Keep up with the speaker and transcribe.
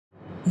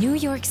New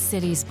York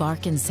City's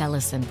Barkin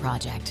Selissen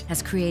project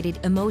has created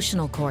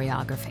emotional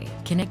choreography,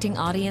 connecting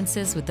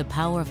audiences with the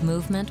power of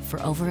movement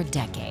for over a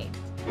decade.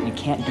 You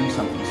can't do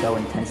something so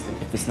intensely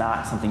if it's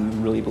not something you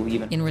really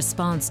believe in. In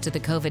response to the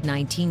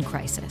COVID-19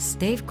 crisis,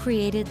 they've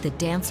created the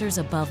Dancers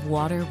Above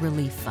Water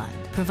Relief Fund,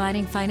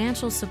 providing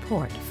financial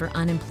support for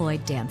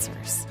unemployed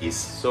dancers. It's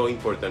so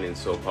important and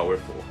so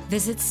powerful.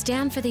 Visit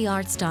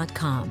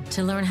standforthearts.com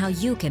to learn how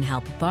you can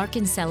help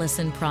Barkin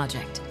Selissen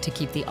project to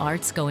keep the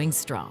arts going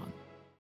strong.